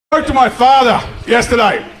spoke to my father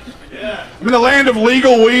yesterday. I'm in the land of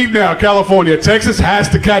legal weed now, California. Texas has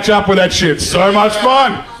to catch up with that shit. So much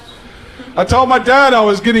fun. I told my dad I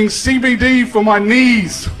was getting CBD for my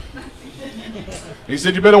knees. He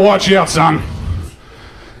said, you better watch out, son.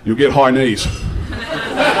 You'll get high knees.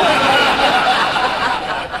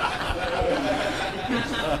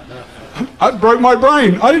 I broke my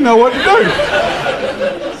brain. I didn't know what to do.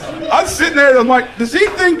 I was sitting there and I'm like, does he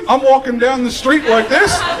think I'm walking down the street like this?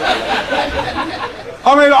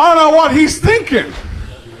 I mean, I don't know what he's thinking.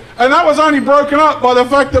 And that was only broken up by the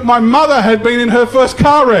fact that my mother had been in her first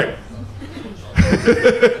car wreck.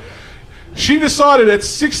 She decided at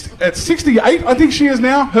 68, I think she is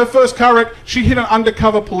now, her first car wreck, she hit an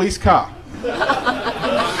undercover police car.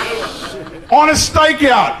 On a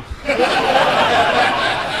stakeout.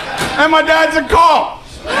 And my dad's a cop.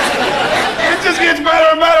 It just gets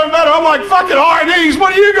better and better and better. I'm like, fucking high knees,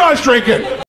 what are you guys drinking?